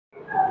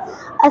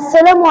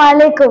Assalamu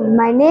alaikum.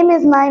 My name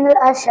is Mainul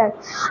Ashar.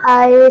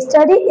 I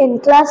study in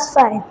class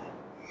 5.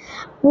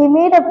 We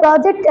made a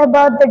project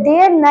about the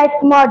day and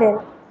night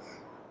model.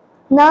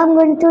 Now I'm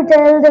going to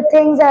tell the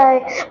things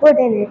I put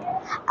in it.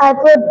 I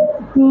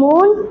put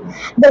moon,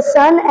 the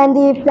sun and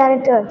the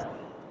planet Earth.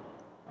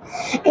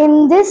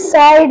 In this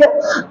side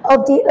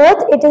of the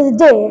earth it is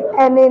day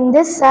and in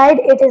this side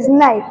it is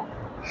night.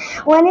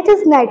 When it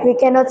is night we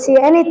cannot see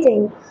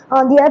anything.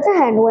 On the other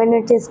hand, when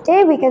it is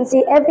day we can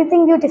see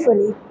everything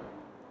beautifully.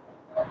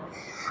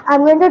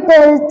 I'm going to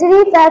tell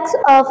 3 facts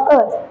of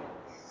Earth.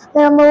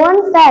 The number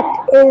one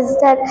fact is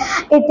that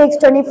it takes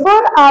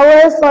 24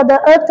 hours for the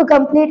Earth to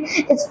complete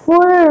its full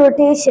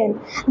rotation.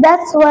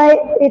 That's why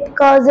it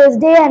causes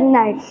day and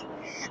night.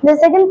 The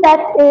second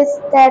fact is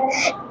that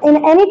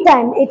in any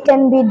time it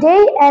can be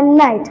day and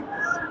night.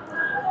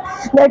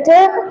 The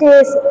third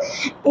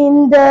is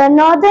in the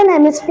northern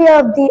hemisphere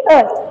of the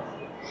Earth.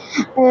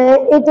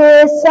 It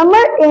is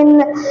summer in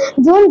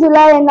June,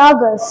 July and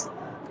August,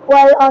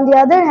 while on the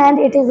other hand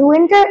it is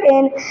winter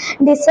in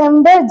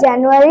December,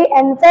 January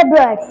and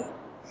February.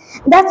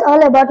 That's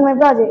all about my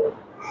project.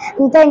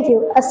 Thank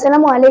you.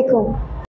 Assalamu alaikum.